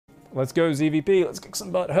Let's go, ZVP. Let's kick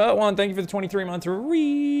some butt. Hurt one. Thank you for the 23-month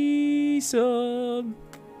resub.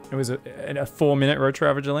 It was a 4-minute Roach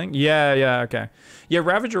Ravager link. Yeah, okay. Yeah,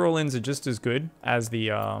 Ravager all-ins are just as good as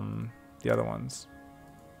the other ones.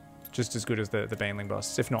 Just as good as the Baneling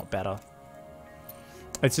boss, if not better.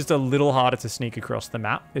 It's just a little harder to sneak across the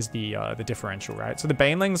map is the differential, right? So the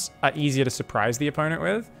Banelings are easier to surprise the opponent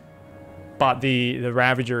with, but the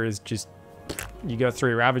Ravager is just, you go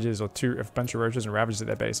 3 Ravagers or a bunch of Roaches and Ravagers at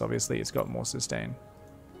their base, obviously it's got more sustain.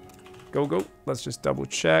 Go. Let's just double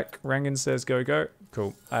check. Rengen says go.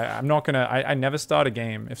 Cool. I'm not gonna, I never start a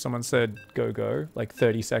game if someone said go like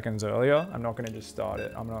 30 seconds earlier. I'm not gonna just start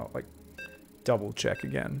it. I'm gonna like double check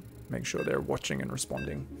again. Make sure they're watching and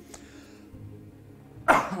responding.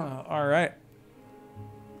 All right.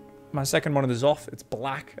 My second monitor is off. It's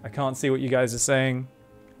black. I can't see what you guys are saying.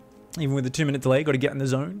 Even with the 2-minute delay, got to get in the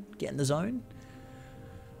zone. Get in the zone.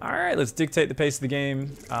 All right, let's dictate the pace of the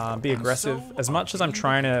game. Be aggressive. As much as I'm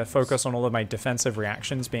trying to focus on all of my defensive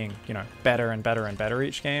reactions being, you know, better and better and better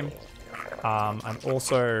each game, I'm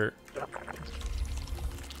also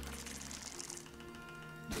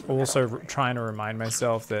trying to remind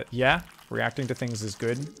myself that, yeah, reacting to things is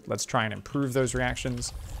good. Let's try and improve those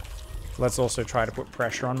reactions. Let's also try to put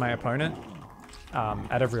pressure on my opponent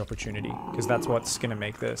at every opportunity, because that's what's going to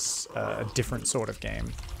make this a different sort of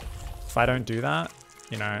game. If I don't do that,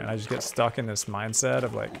 you know, and I just get stuck in this mindset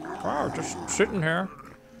of like, wow, just sitting here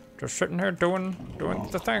doing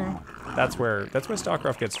the thing. That's where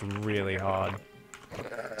StarCraft gets really hard.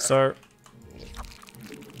 So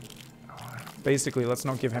basically, let's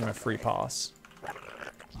not give him a free pass.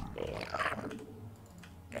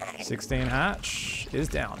 16 hatch is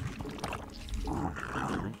down.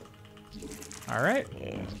 All right,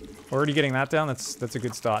 already getting that down. That's a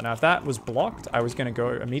good start. Now, if that was blocked, I was going to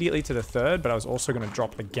go immediately to the 3rd, but I was also going to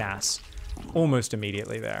drop the gas almost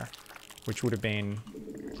immediately there, which would have been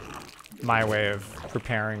my way of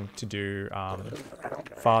preparing to do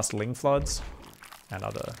fast Ling floods and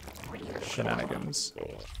other shenanigans.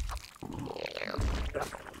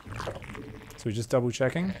 So we're just double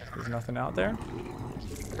checking. There's nothing out there.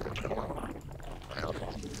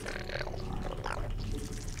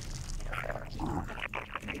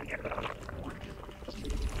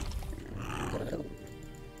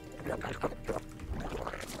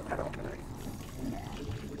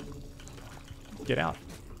 Get out.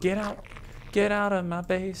 Get out. Get out of my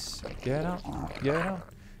base. Get out. Get out.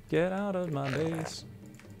 Get out of my base.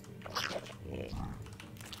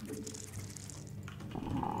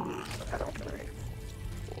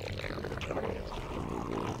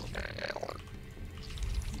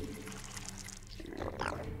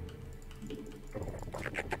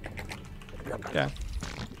 Yeah.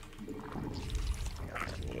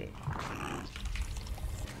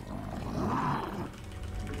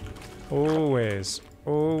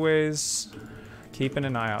 Always keeping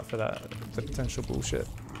an eye out for the potential bullshit.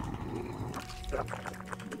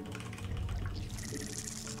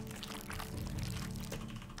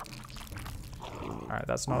 Alright,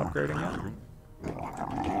 that's not upgrading yet.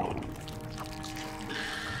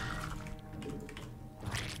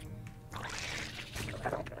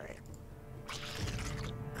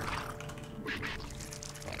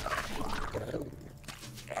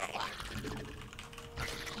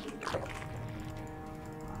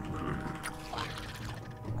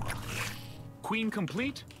 Queen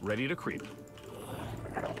complete, ready to creep.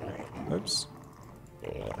 Oops.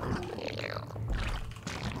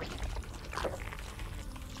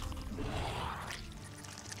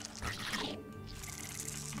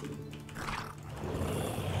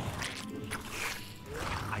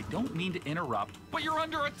 I don't mean to interrupt, but you're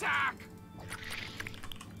under attack!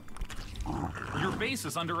 Your base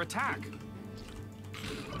is under attack.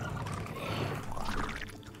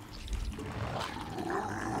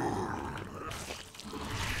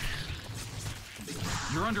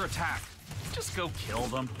 You're under attack. Just go kill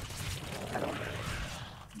them.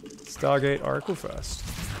 Stargate Oracle first.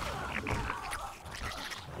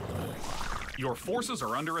 Your forces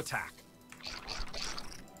are under attack.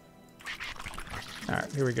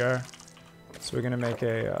 Alright, here we go. So we're gonna make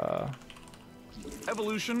a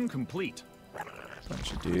Evolution complete.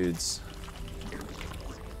 bunch of dudes.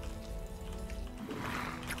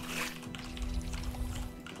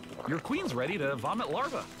 Your queen's ready to vomit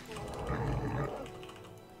larvae.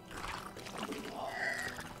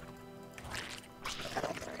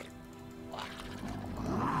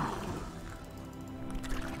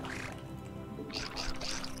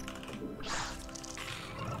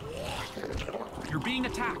 You're being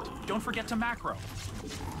attacked. Don't forget to macro.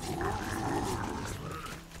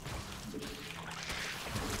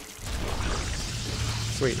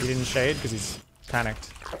 Sweet, he didn't shade because he's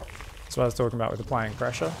panicked. That's what I was talking about with applying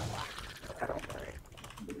pressure.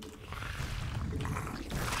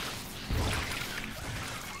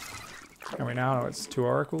 And we now know it's 2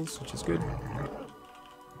 oracles, which is good.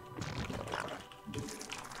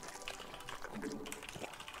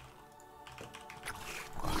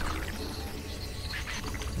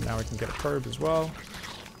 Now we can get a probe as well.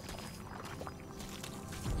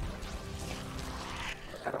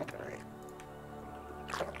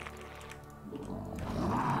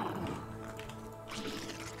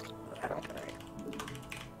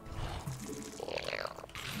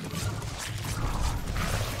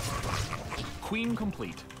 Queen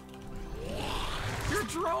complete. Your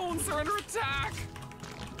drones are under attack!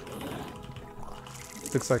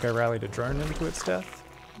 Looks like I rallied a drone into its death.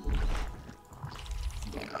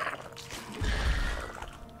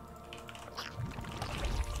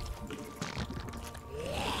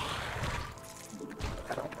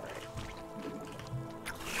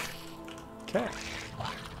 Okay.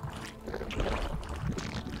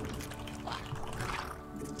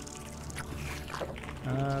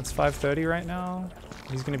 It's 5:30 right now.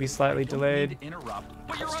 He's going to be slightly delayed.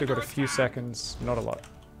 Still got a few seconds, not a lot.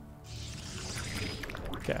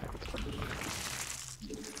 Okay.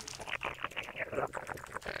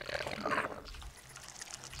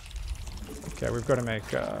 Okay, we've got to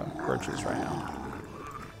make roaches right now.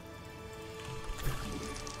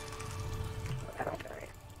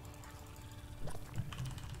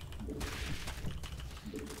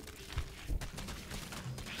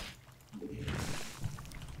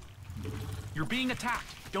 You're being attacked.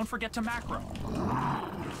 Don't forget to macro.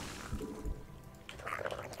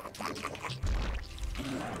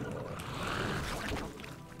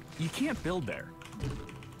 You can't build there.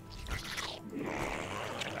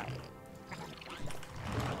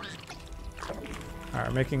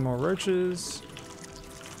 Alright, making more roaches.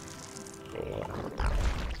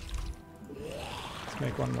 Let's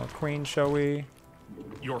make one more queen, shall we?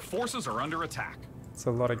 Your forces are under attack. It's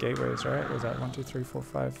a lot of gateways, right? Was that 1, 2, 3, 4,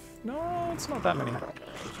 5? No, it's not that many.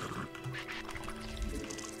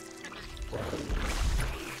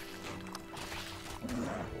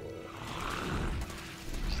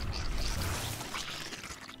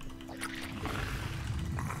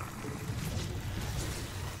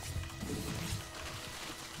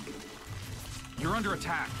 You're under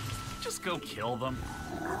attack. Just go kill them.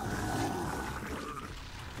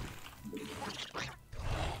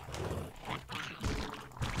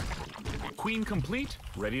 Queen complete,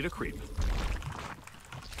 ready to creep.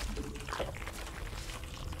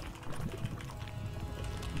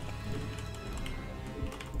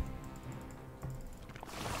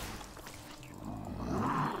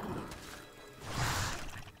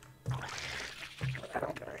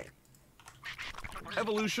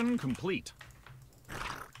 Evolution complete.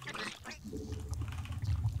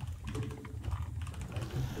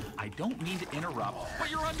 I don't mean to interrupt, but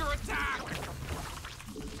you're under attack!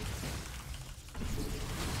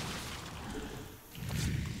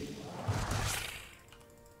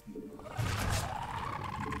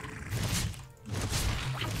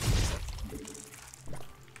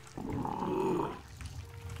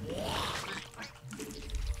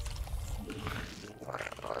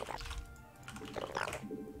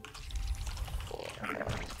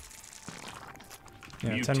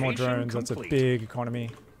 Yeah, 10 more drones, that's a big economy.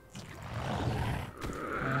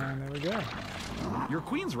 And there we go. Your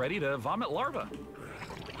queen's ready to vomit larvae.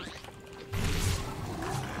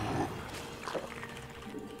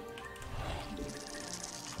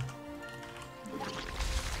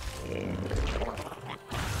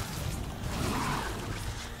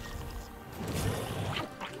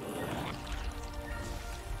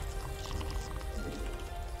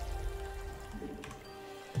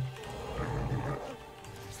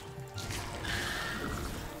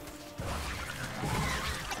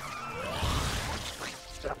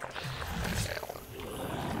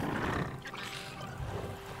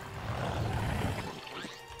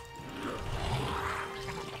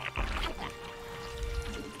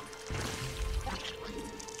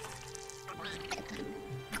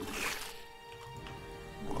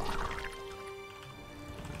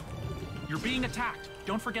 You're being attacked.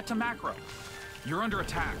 Don't forget to macro. You're under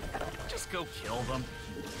attack. Just go kill them.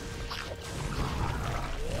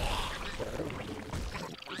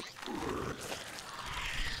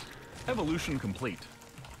 Evolution complete.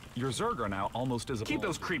 Your Zerg are now almost as keep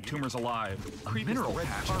those creep tumors alive. Creep mineral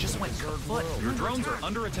patch just went foot. Your drones are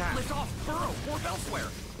under attack. Lift off, burrow, warp elsewhere.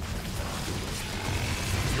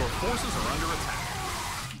 Your forces are under attack.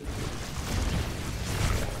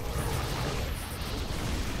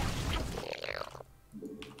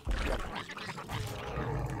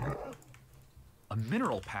 A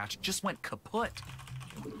mineral patch just went kaput.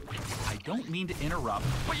 I don't mean to interrupt,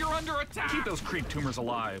 but you're under attack! Keep those creep tumors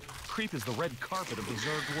alive. Creep is the red carpet of the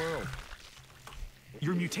Zerg world.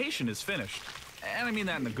 Your mutation is finished. And I mean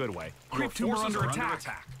that in a good way. Creep tumor under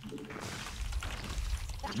attack.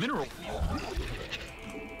 Mineral.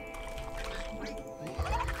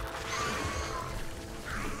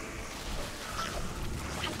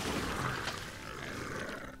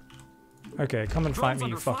 Okay, come and fight me,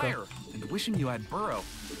 you fucker. Fire, and wishing you had burrow.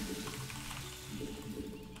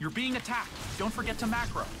 You're being attacked. Don't forget to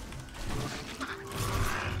macro.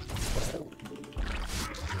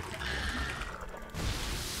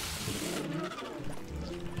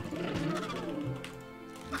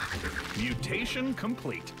 Mutation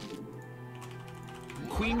complete.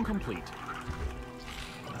 Queen complete.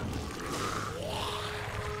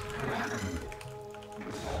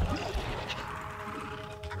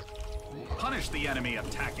 Punish the enemy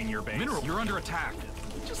attacking your base. Mineral, you're under attack.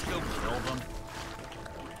 Just go kill them.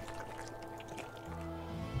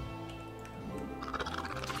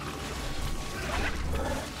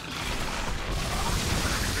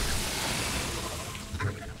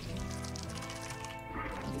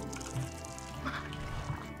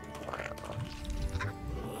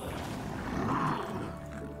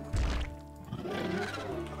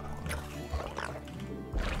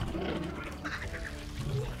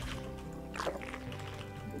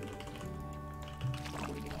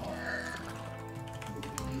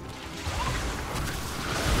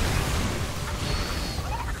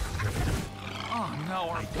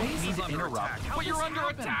 I don't need to interrupt, but you're under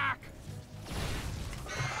attack!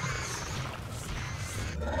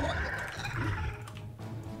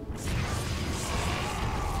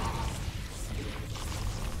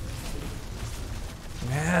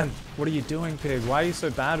 Man, what are you doing, Pig? Why are you so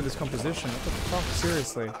bad at this composition? What the fuck?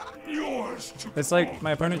 Seriously. It's like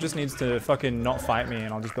my opponent just needs to fucking not fight me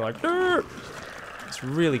and I'll just be like, "Durr!" It's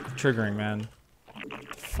really triggering, man. What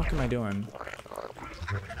the fuck am I doing?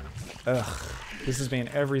 Ugh. This has been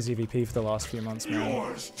every ZVP for the last few months, man.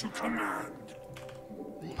 Yours to command.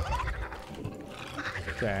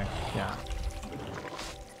 Okay, yeah.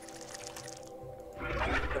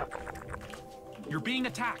 You're being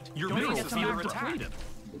attacked. Your minerals are depleted.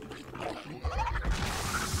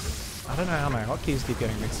 I don't know how my hotkeys keep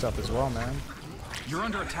getting mixed up as well, man. You're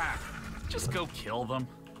under attack. Just go kill them.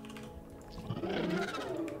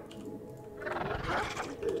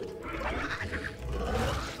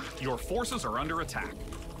 Your forces are under attack.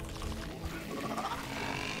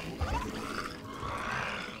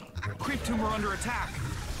 Creep tumor under attack.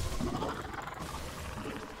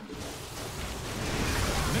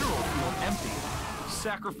 Mineral field empty.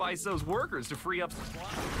 Sacrifice those workers to free up supply.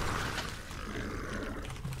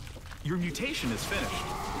 Your mutation is finished.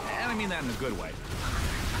 And I mean that in a good way.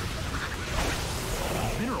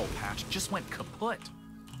 Mineral patch just went kaput.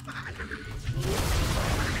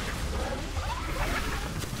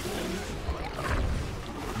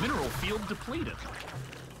 Mineral field depleted.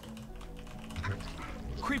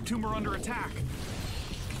 Creep tumor under attack.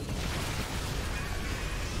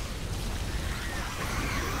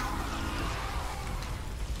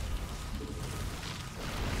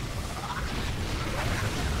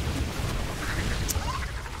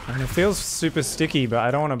 And it feels super sticky, but I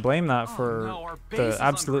don't want to blame that for the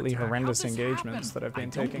absolutely horrendous engagements that I've been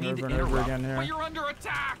taking over and over again here. You're under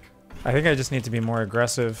attack. I think I just need to be more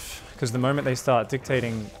aggressive, because the moment they start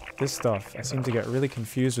dictating this stuff, I seem to get really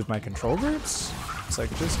confused with my control groups. It's like,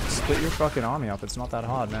 just split your fucking army up. It's not that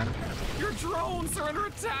hard, man. Your drones are under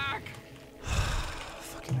attack.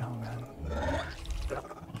 Fucking hell, man.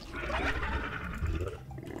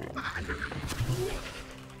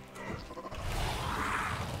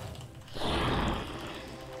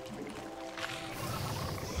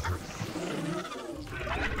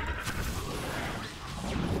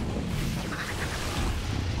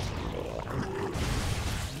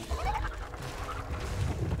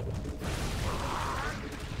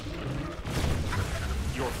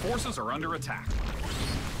 Forces are under attack.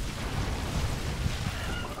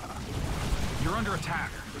 You're under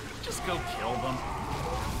attack. Just go kill them.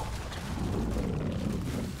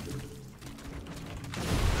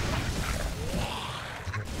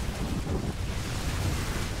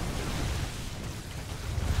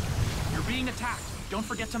 You're being attacked. Don't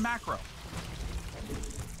forget to macro.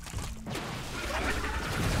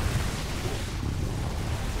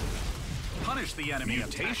 Punish the enemy.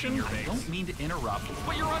 Mutation? I don't mean to interrupt,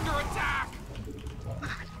 but you're under attack!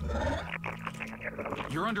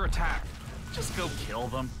 You're under attack. Just go kill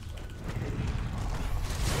them.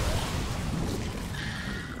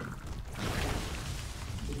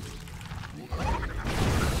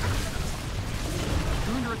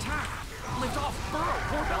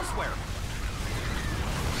 swear.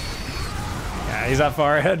 Yeah, he's that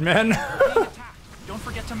far ahead, man. Being attacked. Don't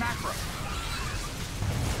forget to macro.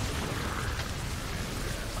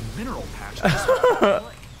 A mineral patch.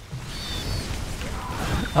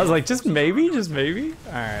 I was like, just maybe? Just maybe?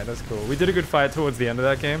 Alright, that's cool. We did a good fight towards the end of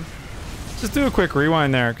that game. Just do a quick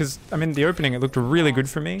rewind there, because, I mean, the opening, it looked really good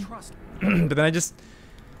for me. But then I just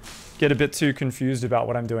get a bit too confused about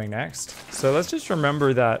what I'm doing next. So let's just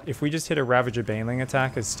remember that if we just hit a Ravager Baneling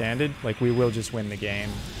attack as standard, like, we will just win the game.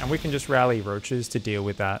 And we can just rally roaches to deal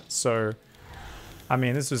with that. So, I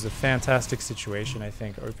mean, this was a fantastic situation, I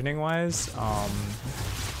think, opening-wise.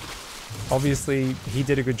 Obviously, he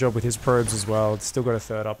did a good job with his probes as well. Still got a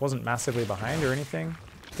third up. Wasn't massively behind or anything.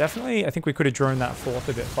 Definitely, I think we could have drawn that fourth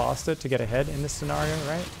a bit faster to get ahead in this scenario,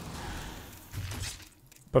 right?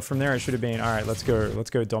 But from there, it should have been, all right, let's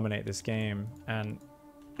go dominate this game. And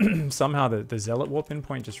somehow the Zealot Warp in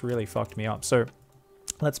point just really fucked me up. So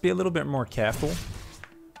let's be a little bit more careful.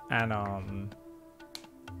 And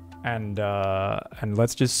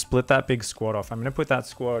let's just split that big squad off. I'm going to put that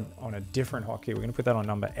squad on a different hotkey. We're going to put that on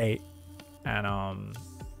number 8. And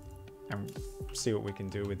see what we can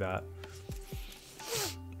do with that.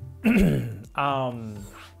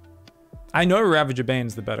 I know Ravager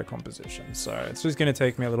Bane's the better composition, so it's just going to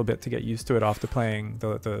take me a little bit to get used to it after playing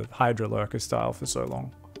the Hydra Lurker style for so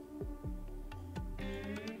long.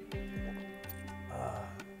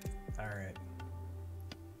 Alright.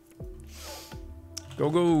 Go,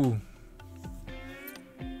 go!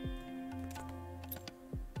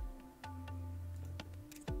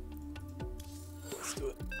 Let's do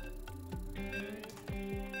it.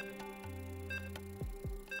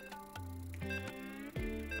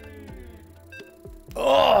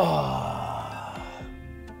 Oh,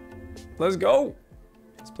 let's go.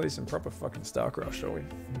 Let's play some proper fucking StarCraft, shall we?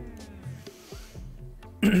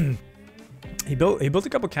 he built a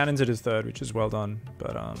couple cannons at his third, which is well done.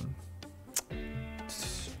 But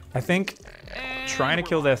I think trying to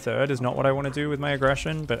kill their third is not what I want to do with my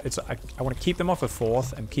aggression. But it's I want to keep them off a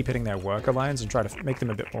fourth and keep hitting their worker lines and try to make them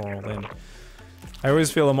a bit more all in. I always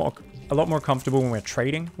feel a lot more comfortable when we're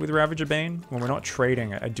trading with Ravager Bane. When we're not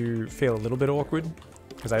trading, I do feel a little bit awkward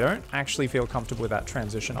because I don't actually feel comfortable with that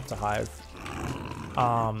transition up to Hive.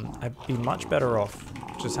 I'd be much better off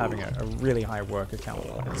just having a really high worker count.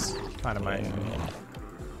 It's kind of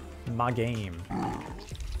my game.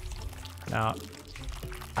 Now,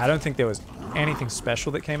 I don't think there was anything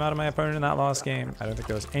special that came out of my opponent in that last game. I don't think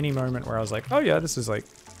there was any moment where I was like, oh yeah, this is like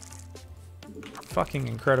fucking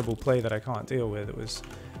incredible play that I can't deal with. It was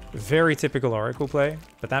very typical Oracle play,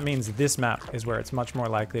 but that means this map is where it's much more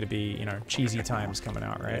likely to be, you know, cheesy times coming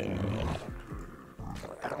out, right?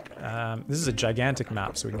 This is a gigantic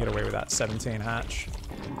map, so we can get away with that 17 hatch.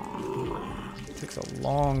 It takes a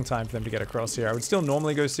long time for them to get across here. I would still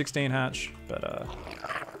normally go 16 hatch, but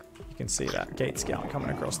you can see that Gate Scout coming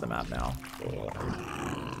across the map now.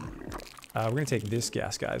 We're going to take this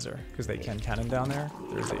Gas Geyser, because they can cannon down there.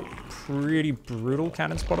 There's a pretty brutal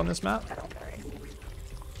cannon spot on this map.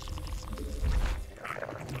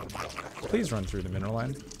 Please run through the mineral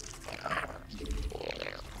line.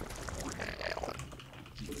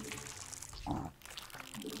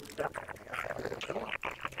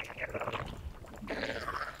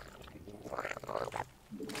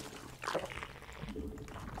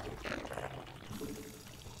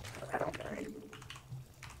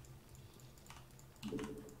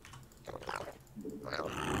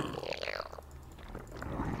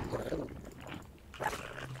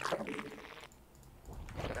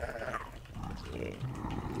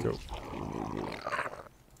 Go.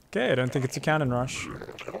 Okay, I don't think it's a cannon rush.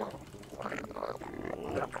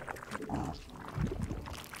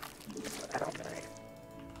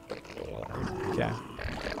 Okay.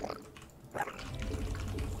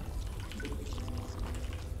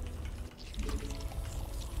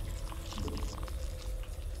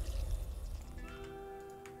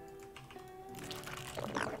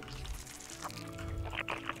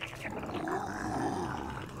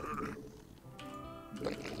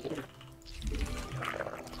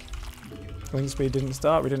 Wing speed didn't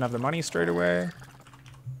start. We didn't have the money straight away.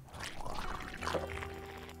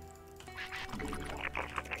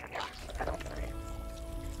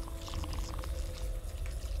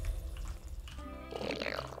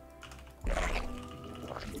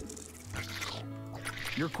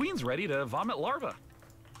 Your queen's ready to vomit larva.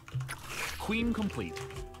 Queen complete.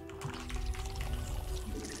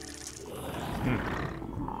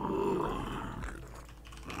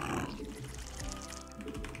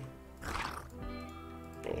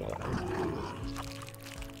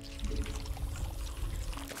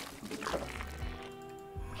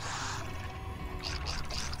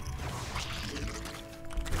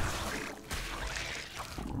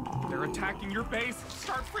 attacking your base.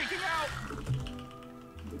 Start freaking out.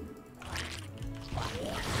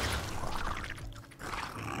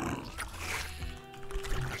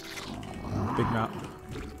 Big map.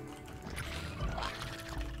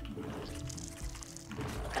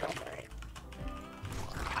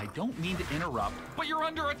 I don't mean to interrupt, but you're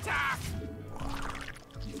under attack.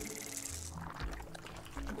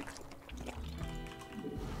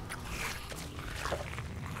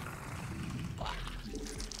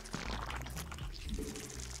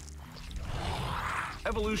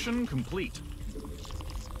 Evolution complete.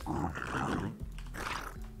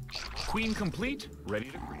 Queen complete,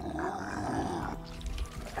 ready to creep.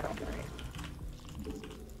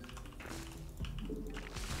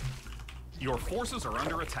 Your forces are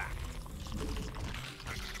under attack.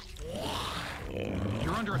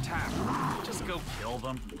 You're under attack. Just go kill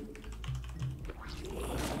them.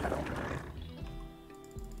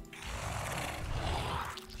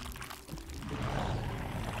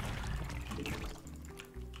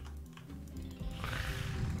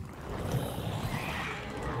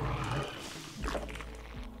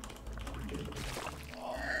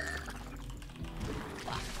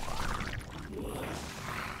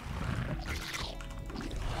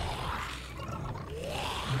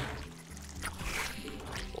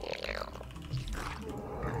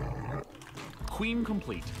 Queen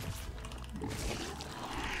complete.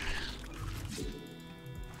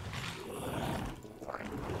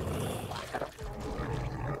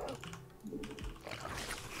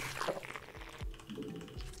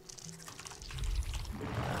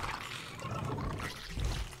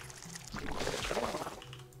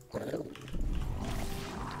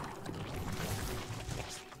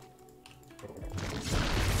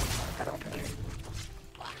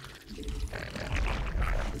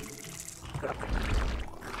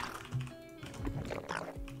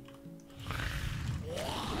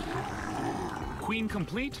 Queen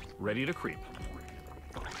complete, ready to creep.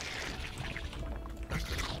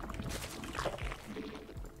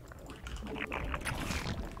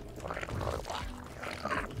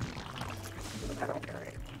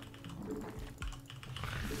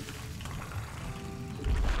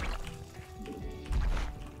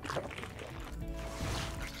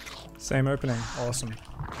 Same opening. Awesome.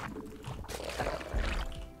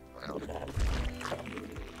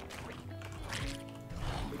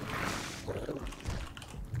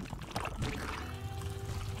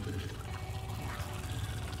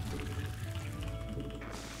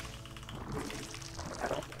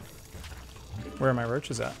 Where are my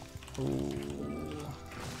roaches at? Ooh.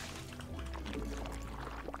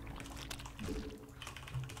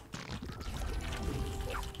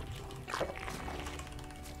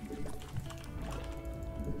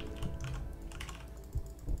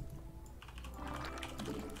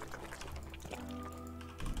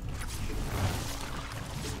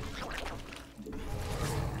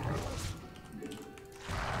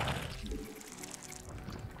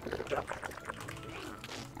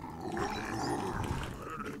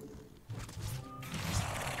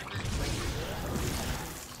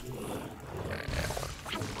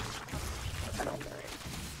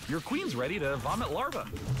 Your queen's ready to vomit larvae.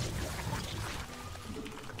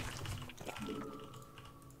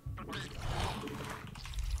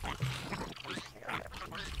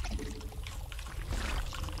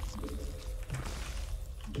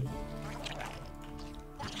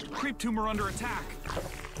 Creep tumor under attack.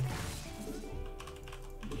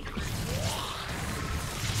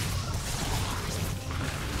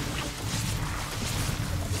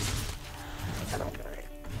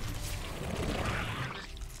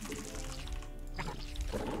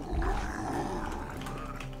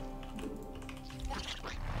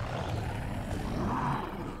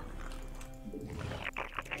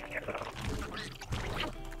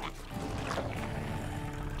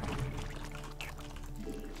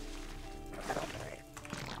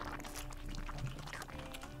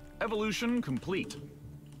 Evolution complete.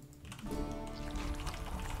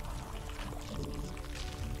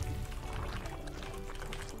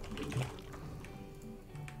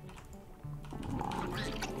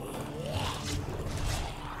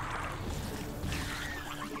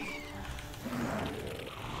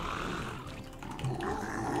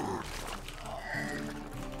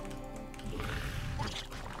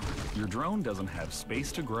 Your drone doesn't have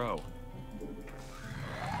space to grow.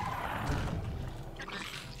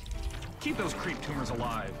 Keep those creep tumors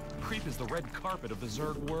alive. Creep is the red carpet of the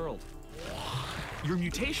Zerg world. Your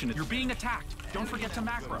mutation, you're being attacked. Don't forget to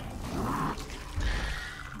macro.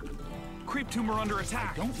 Creep tumor under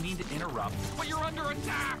attack. I don't mean to interrupt, but you're under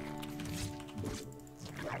attack!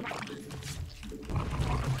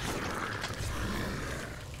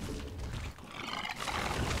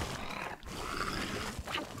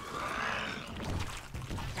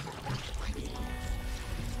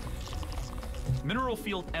 Mineral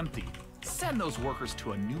field empty. Send those workers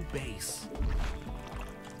to a new base.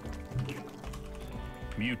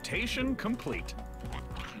 Mutation complete.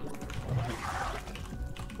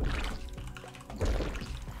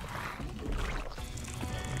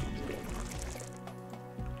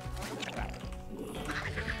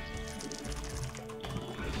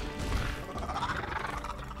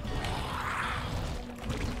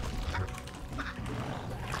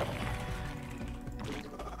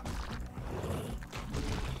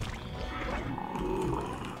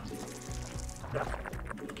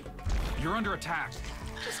 You're under attack.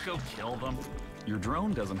 Just go kill them. Your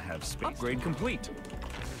drone doesn't have space. Upgrade complete.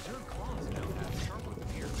 Reserve claws now have sharpened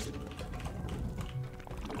ears.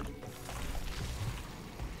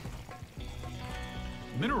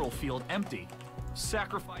 Mineral field empty.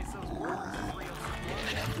 Sacrifice those workers to free up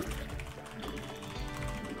supply.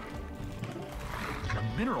 The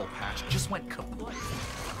mineral patch just went kaput.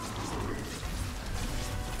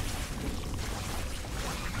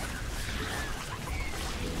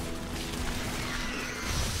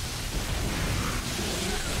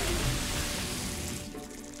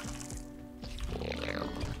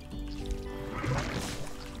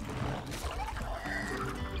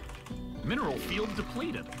 Mineral field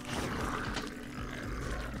depleted.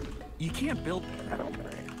 You can't build...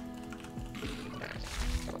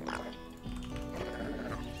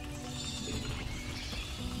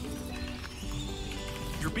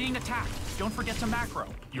 You're being attacked. Don't forget to macro.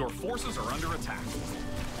 Your forces are under attack.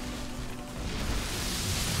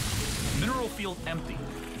 Mineral field empty.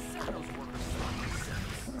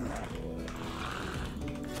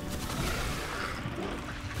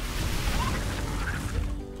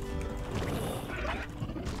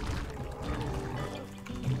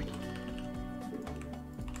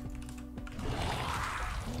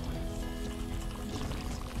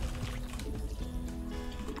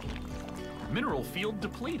 Mineral field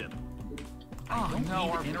depleted. Oh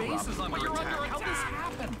no, our base is under attack. How'd this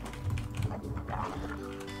happen?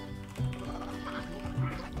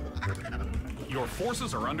 Your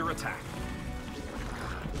forces are under attack.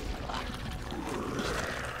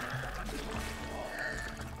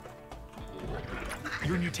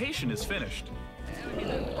 Your mutation is finished.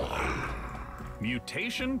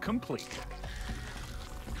 Mutation complete.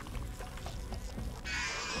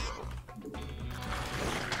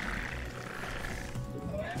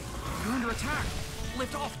 You're under attack.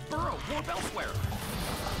 Lift off, burrow, warp elsewhere.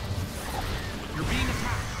 You're being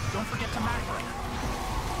attacked. Don't forget to macro.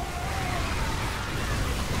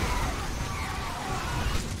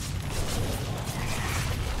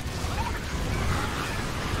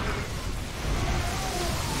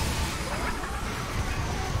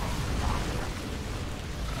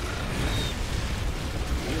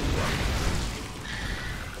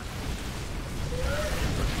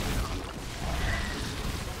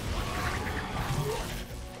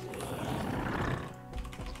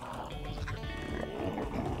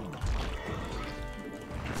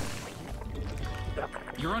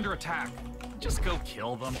 You're under attack. Just go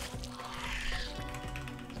kill them.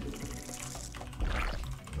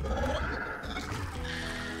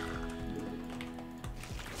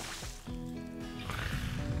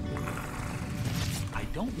 I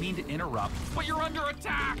don't mean to interrupt, but you're under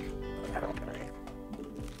attack!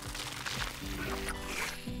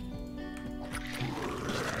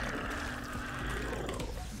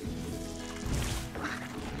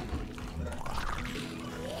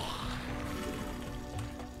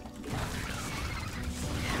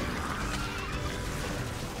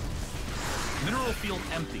 Mineral field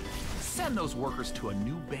empty. Send those workers to a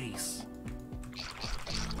new base.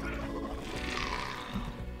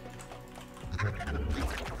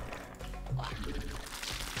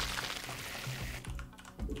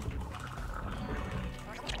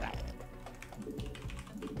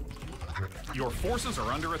 Your forces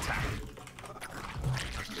are under attack.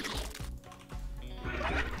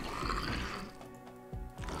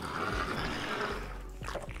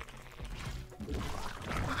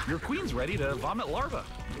 Your queen's ready to vomit larvae.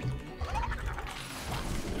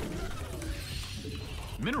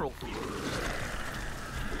 Mineral field.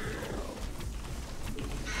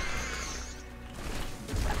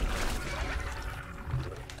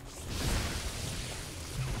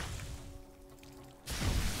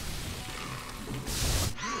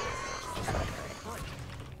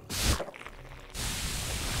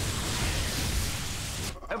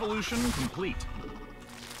 Evolution complete.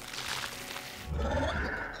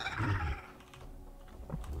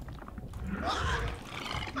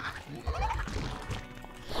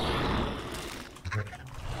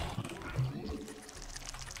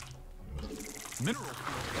 Mineral field.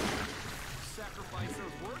 Sacrifice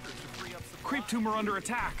those workers to free up supply. Creep tumor under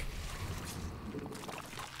attack.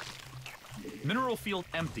 Mineral field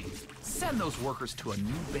empty. Send those workers to a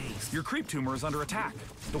new base. Your creep tumor is under attack.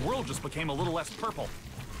 The world just became a little less purple.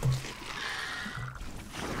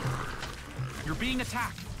 You're being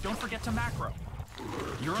attacked. Don't forget to macro.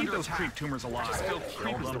 You're Keep under those attack. Creep tumors alive.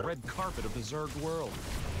 Creep is the red carpet of the Zerg world.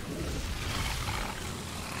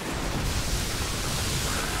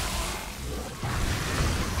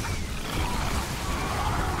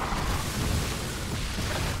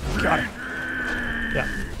 Got it. Yeah.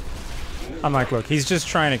 I'm like, look, he's just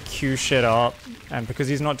trying to queue shit up, and because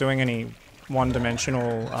he's not doing any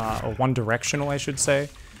one-dimensional, or one-directional, I should say,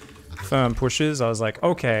 firm pushes, I was like,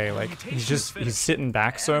 okay, like, he's sitting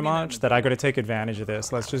back so much that I gotta take advantage of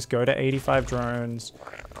this. Let's just go to 85 drones,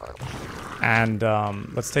 and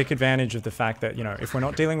let's take advantage of the fact that, you know, if we're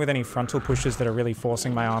not dealing with any frontal pushes that are really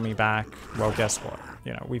forcing my army back, well, guess what?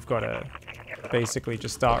 You know, we've got to basically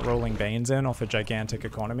just start rolling Banes in off a gigantic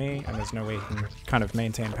economy, and there's no way you can kind of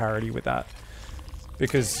maintain parity with that.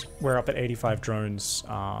 Because we're up at 85 drones,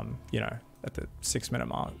 you know, at the 6-minute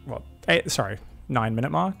mark. Well,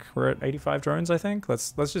 9-minute mark. We're at 85 drones, I think.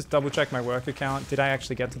 Let's just double check my worker count. Did I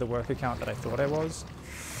actually get to the worker count that I thought I was?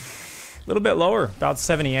 A little bit lower, about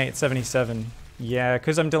 78, 77. Yeah,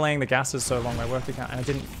 because I'm delaying the gases so long, my worker count, and I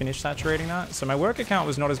didn't finish saturating that. So my worker count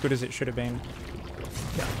was not as good as it should have been.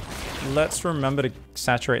 Yeah. Let's remember to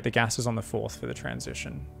saturate the gases on the 4th for the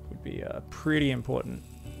transition. Would be pretty important.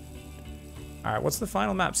 Alright, what's the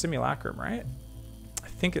final map? Simulacrum, right? I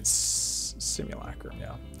think it's Simulacrum,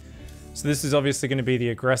 yeah. So this is obviously going to be the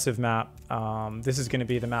aggressive map. This is going to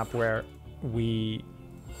be the map where we,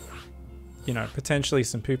 you know, potentially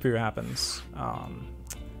some poo-poo happens.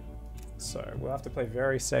 So we'll have to play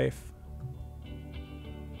very safe.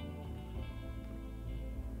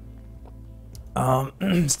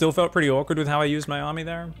 Still felt pretty awkward with how I used my army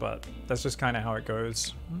there, but that's just kind of how it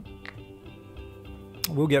goes.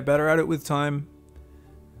 We'll get better at it with time.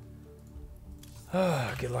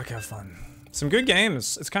 Good luck, have fun. Some good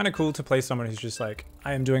games. It's kind of cool to play someone who's just like,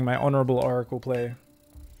 I am doing my honorable Oracle play.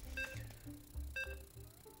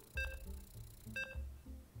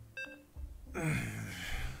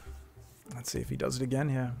 Let's see if he does it again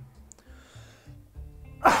here.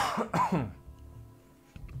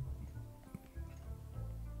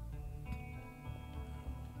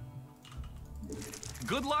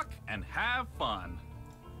 Good luck and have fun.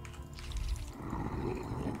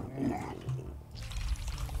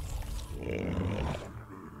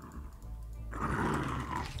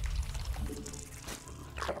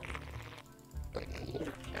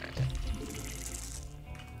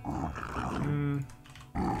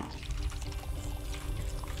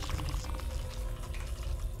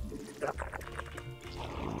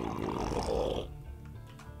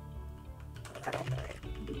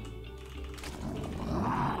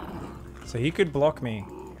 So he could block me,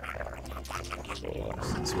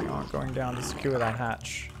 since we aren't going down to secure that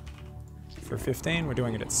hatch for 15. We're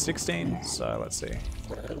doing it at 16, so let's see.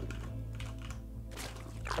 You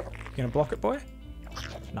gonna block it, boy?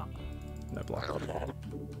 No. No block.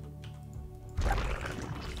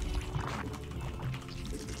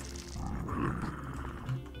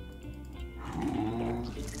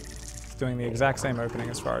 It's doing the exact same opening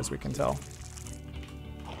as far as we can tell.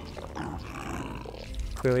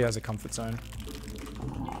 Clearly has a comfort zone.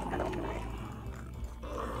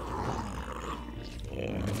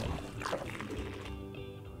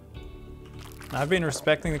 I've been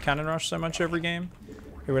respecting the cannon rush so much every game.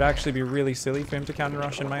 It would actually be really silly for him to cannon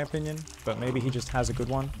rush in my opinion, but maybe he just has a good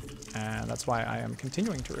one, and that's why I am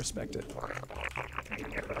continuing to respect it.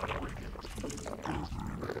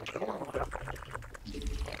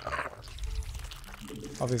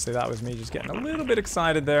 Obviously that was me just getting a little bit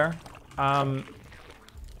excited there.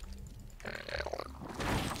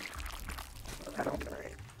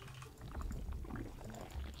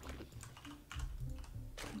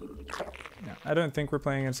 I don't think we're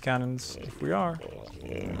playing against cannons. If we are,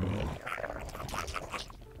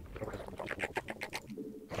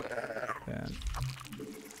 then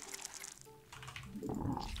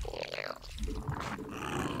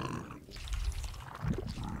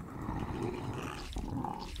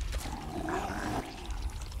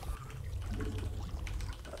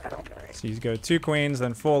so you go 2 queens,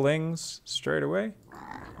 then 4 lings straight away.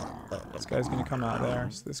 This guy's gonna come out there,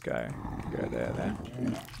 so this guy can go there.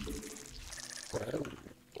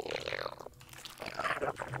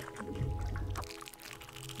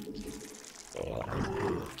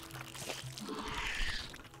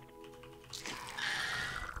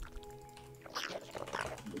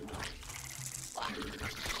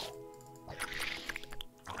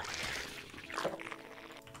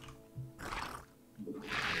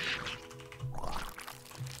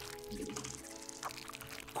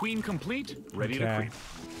 Queen complete, ready to Okay. creep.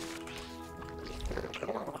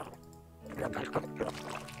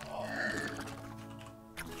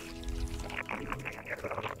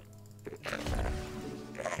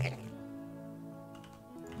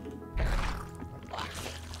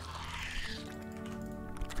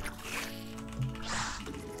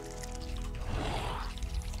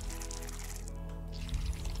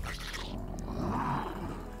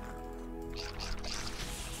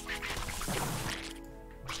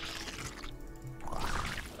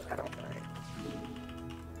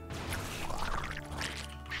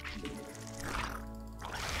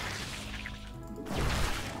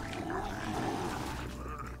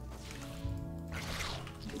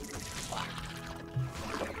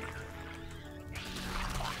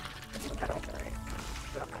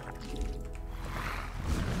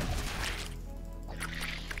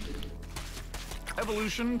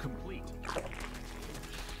 Evolution complete.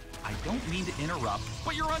 I don't mean to interrupt,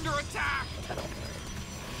 but you're under attack!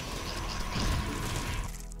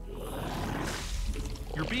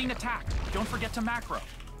 You're being attacked. Don't forget to macro.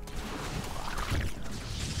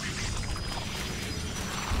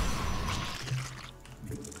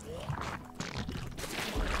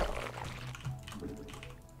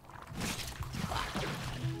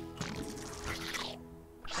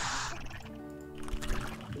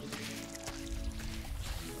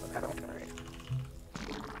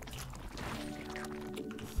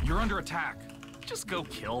 You're under attack. Just go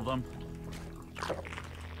kill them.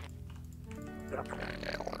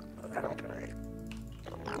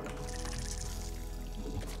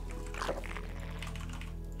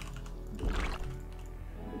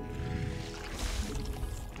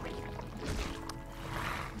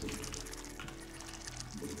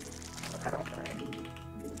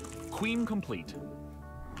 Queen complete.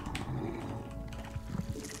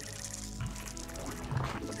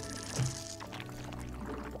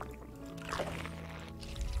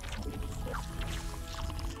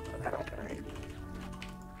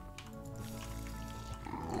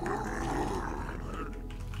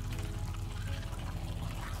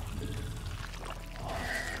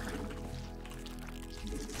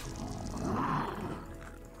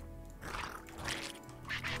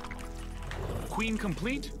 Queen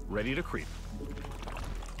complete, ready to creep.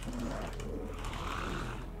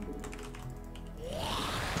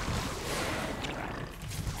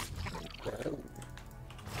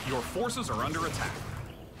 Your forces are under attack.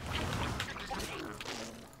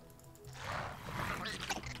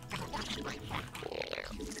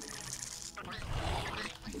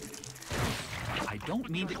 I don't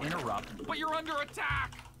mean to interrupt, but you're under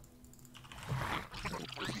attack!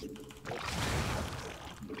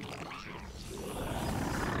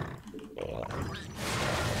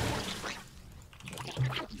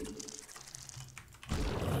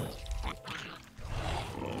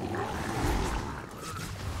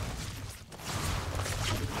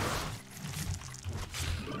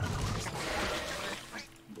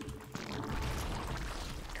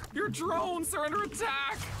 Your drones are under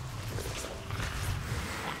attack!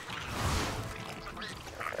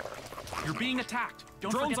 You're being attacked.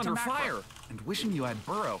 Don't drones under fire. And wishing you had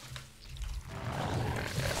burrow.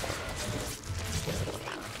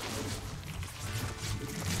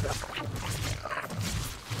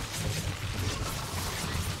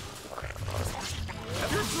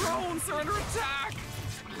 Your drones are under attack!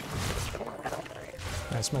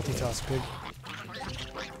 Nice multitask, pig.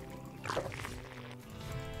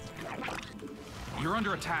 You're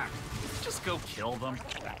under attack. Just go kill them.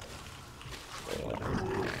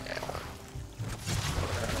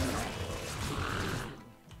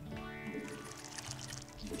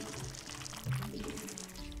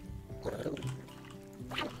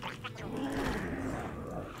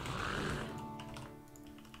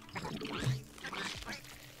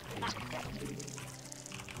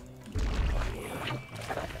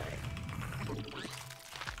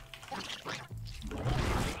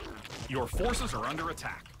 Your forces are under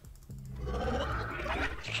attack.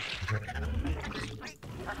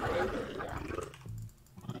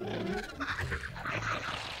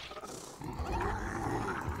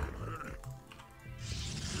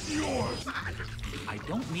 Yours. I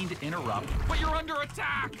don't mean to interrupt, but you're under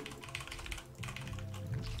attack.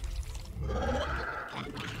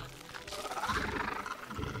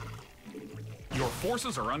 Your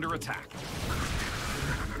forces are under attack.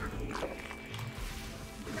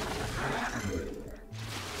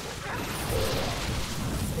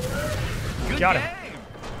 Got him.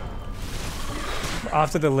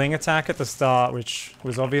 After the Ling attack at the start, which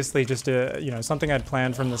was obviously just something I'd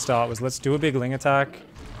planned from the start, was let's do a big Ling attack.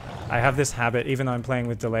 I have this habit, even though I'm playing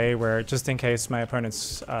with delay, where just in case my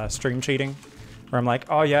opponent's stream cheating, where I'm like,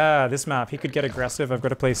 oh yeah, this map, he could get aggressive. I've got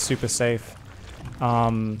to play super safe.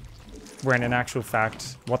 When in actual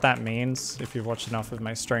fact, what that means, if you've watched enough of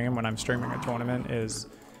my stream when I'm streaming a tournament, is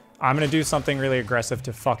I'm going to do something really aggressive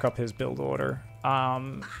to fuck up his build order.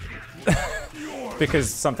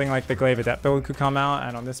 Because something like the Glaive Adept build could come out,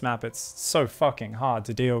 and on this map it's so fucking hard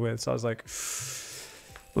to deal with. So I was like,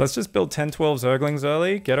 let's just build 10-12 Zerglings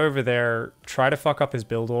early, get over there, try to fuck up his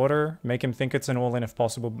build order, make him think it's an all-in if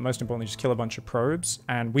possible, but most importantly, just kill a bunch of probes.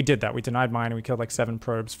 And we did that. We denied mine, and we killed like 7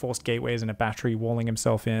 probes, forced gateways and a battery, walling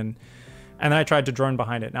himself in. And then I tried to drone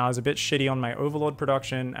behind it. Now, I was a bit shitty on my Overlord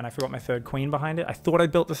production, and I forgot my 3rd Queen behind it. I thought I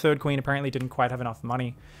built the 3rd Queen, apparently didn't quite have enough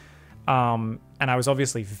money. And I was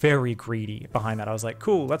obviously very greedy behind that. I was like,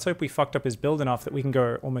 cool, let's hope we fucked up his build enough that we can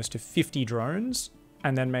go almost to 50 drones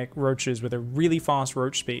and then make roaches with a really fast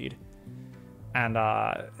roach speed. And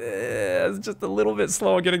it's just a little bit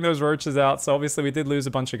slower getting those roaches out. So obviously we did lose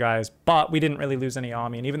a bunch of guys, but we didn't really lose any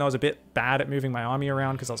army. And even though I was a bit bad at moving my army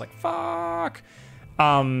around because I was like, fuck,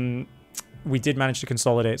 we did manage to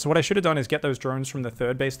consolidate. So what I should have done is get those drones from the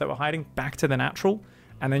 3rd base that were hiding back to the natural,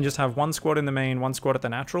 and then just have 1 squad in the main, 1 squad at the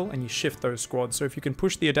natural, and you shift those squads. So if you can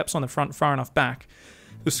push the adepts on the front far enough back,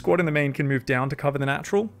 the squad in the main can move down to cover the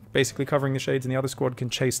natural, basically covering the shades, and the other squad can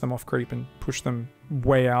chase them off creep and push them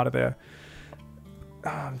way out of there.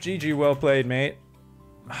 GG, well played, mate.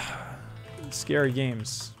 Scary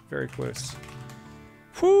games. Very close.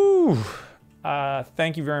 Whew!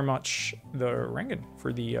 Thank you very much, the Rengen,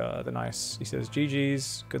 for the nice. He says,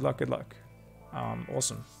 GG's, good luck, good luck.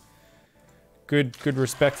 Awesome. Good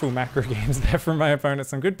respectful macro games there from my opponent.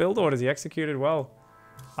 Some good build orders. He executed well.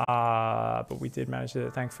 But we did manage to,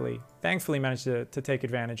 thankfully manage to take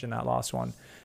advantage in that last one.